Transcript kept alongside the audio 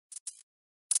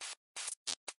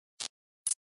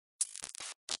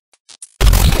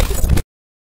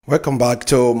Welcome back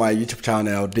to my YouTube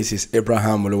channel. This is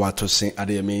Abraham Oluwatosin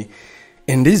Adeyemi.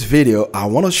 In this video, I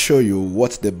want to show you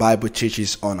what the Bible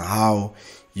teaches on how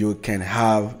you can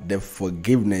have the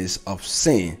forgiveness of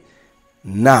sin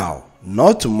now,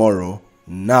 not tomorrow.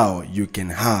 Now you can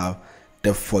have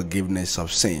the forgiveness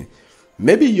of sin.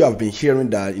 Maybe you have been hearing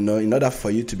that, in order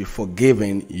for you to be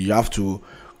forgiven, you have to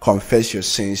confess your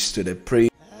sins to the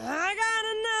priest. I got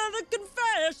another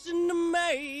confession to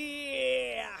make.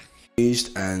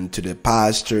 And to the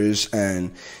pastors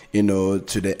and to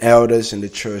the elders in the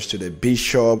church, to the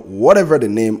bishop, whatever the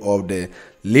name of the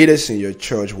leaders in your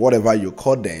church, whatever you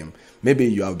call them. Maybe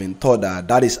you have been taught that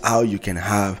that is how you can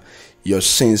have your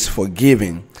sins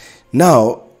forgiven.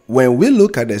 Now, when we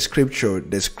look at the scripture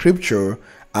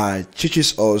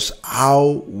teaches us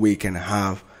how we can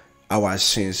have our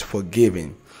sins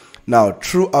forgiven. Now,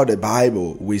 throughout the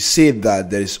Bible, we see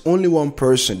that there is only one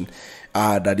person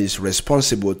that is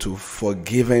responsible to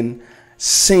forgiving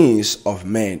sins of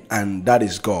men, and that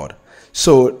is God.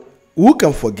 So who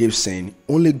can forgive sin?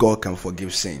 Only God can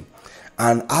forgive sin.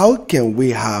 And how can we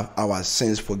have our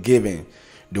sins forgiven?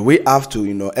 Do we have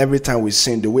to, every time we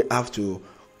sin, do we have to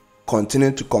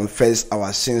continue to confess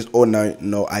our sins? Oh,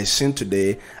 no, I sin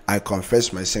today, I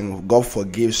confess my sin, God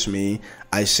forgives me.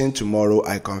 I sin tomorrow,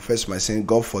 I confess my sin,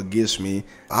 God forgives me.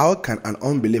 How can an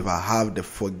unbeliever have the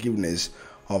forgiveness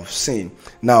of sin?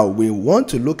 Now, we want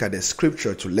to look at the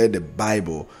scripture to let the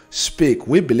Bible speak.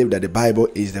 We believe that the Bible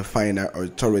is the final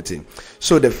authority.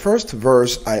 So the first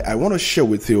verse I want to share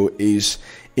with you is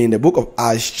in the book of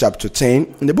Acts chapter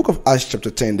 10. In the book of Acts chapter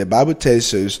 10, the Bible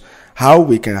tells us how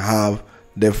we can have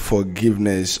the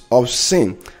forgiveness of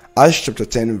sin. Acts chapter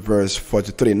 10 verse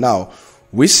 43. Now,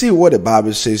 we see what the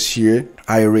Bible says here.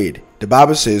 I read. The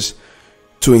Bible says,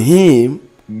 "To him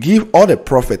give all the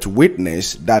prophets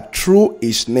witness that through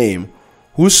his name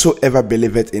whosoever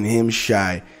believeth in him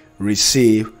shall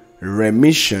receive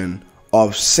remission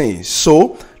of sins."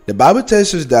 So the Bible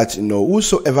tells us that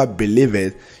whosoever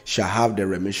believeth shall have the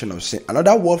remission of sin.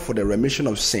 Another word for the remission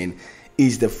of sin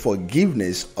is the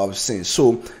forgiveness of sin.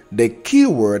 So the key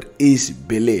word is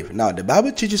believe. Now the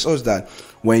Bible teaches us that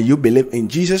when you believe in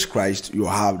Jesus Christ, you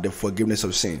have the forgiveness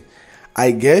of sin.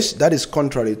 I guess that is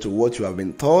contrary to what you have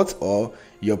been taught, or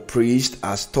your priest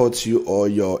has taught you, or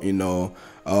your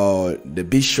the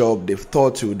bishop, they've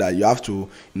taught you that you have to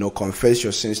confess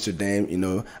your sins to them,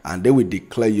 and they will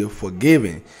declare you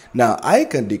forgiven. Now I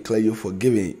can declare you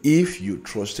forgiven if you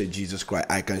trusted Jesus Christ.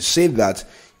 I can say that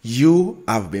you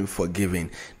have been forgiven.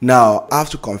 Now I have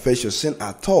to confess your sin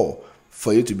at all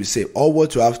for you to be saved. All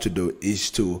what you have to do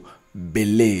is to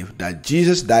believe that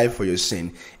Jesus died for your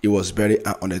sin, he was buried,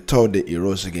 and on the third day he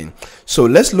rose again. So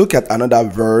let's look at another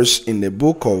verse in the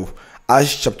book of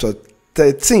Acts chapter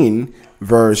 13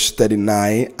 verse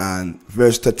 39 and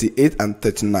verse 38 and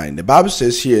 39. The Bible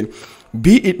says here,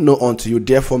 "Be it known unto you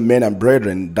therefore, men and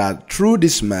brethren, that through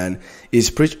this man is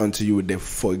preached unto you the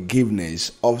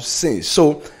forgiveness of sins."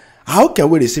 So how can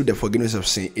we receive the forgiveness of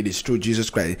sin? It is through Jesus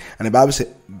Christ. And the Bible says,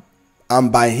 "And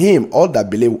by him all that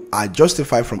believe are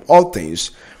justified from all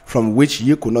things from which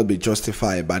you could not be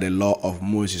justified by the law of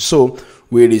Moses." So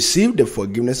we receive the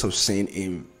forgiveness of sin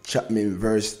in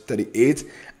verse 38,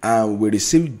 and we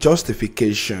receive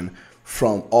justification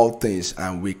from all things,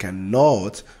 and we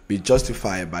cannot be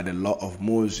justified by the law of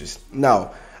Moses.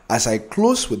 Now, as I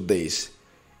close with this,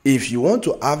 if you want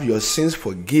to have your sins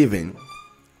forgiven,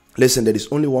 listen, there is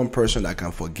only one person that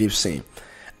can forgive sin,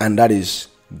 and that is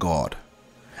God.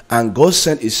 And God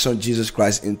sent his son Jesus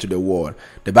Christ into the world.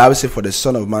 The Bible says, "For the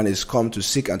Son of Man is come to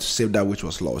seek and to save that which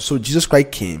was lost." So Jesus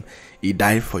Christ came, he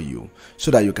died for you,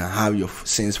 so that you can have your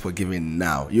sins forgiven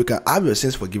now. You can have your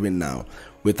sins forgiven now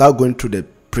without going through the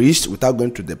priest, without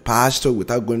going through the pastor,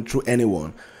 without going through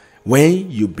anyone. When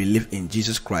you believe in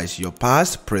Jesus Christ, your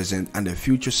past, present, and the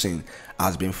future sin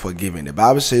has been forgiven. The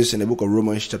Bible says in the book of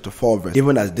Romans chapter 4 verse,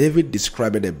 "Even as David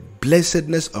described the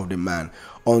blessedness of the man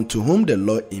unto whom the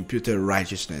Lord imputed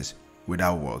righteousness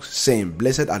without works, saying,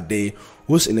 Blessed are they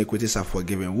whose iniquities are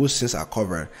forgiven, whose sins are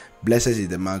covered. Blessed is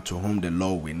the man to whom the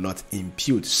Lord will not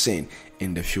impute sin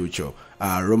in the future."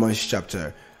 Romans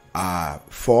chapter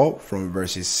 4 from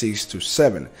verses 6 to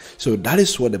 7. So that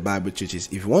is what the Bible teaches.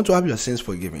 If you want to have your sins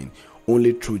forgiven,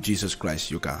 only through Jesus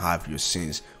Christ you can have your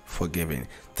sins forgiven.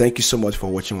 Thank you so much for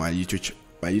watching my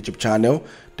YouTube channel.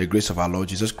 The grace of our Lord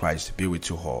Jesus Christ be with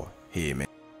you all. Amen.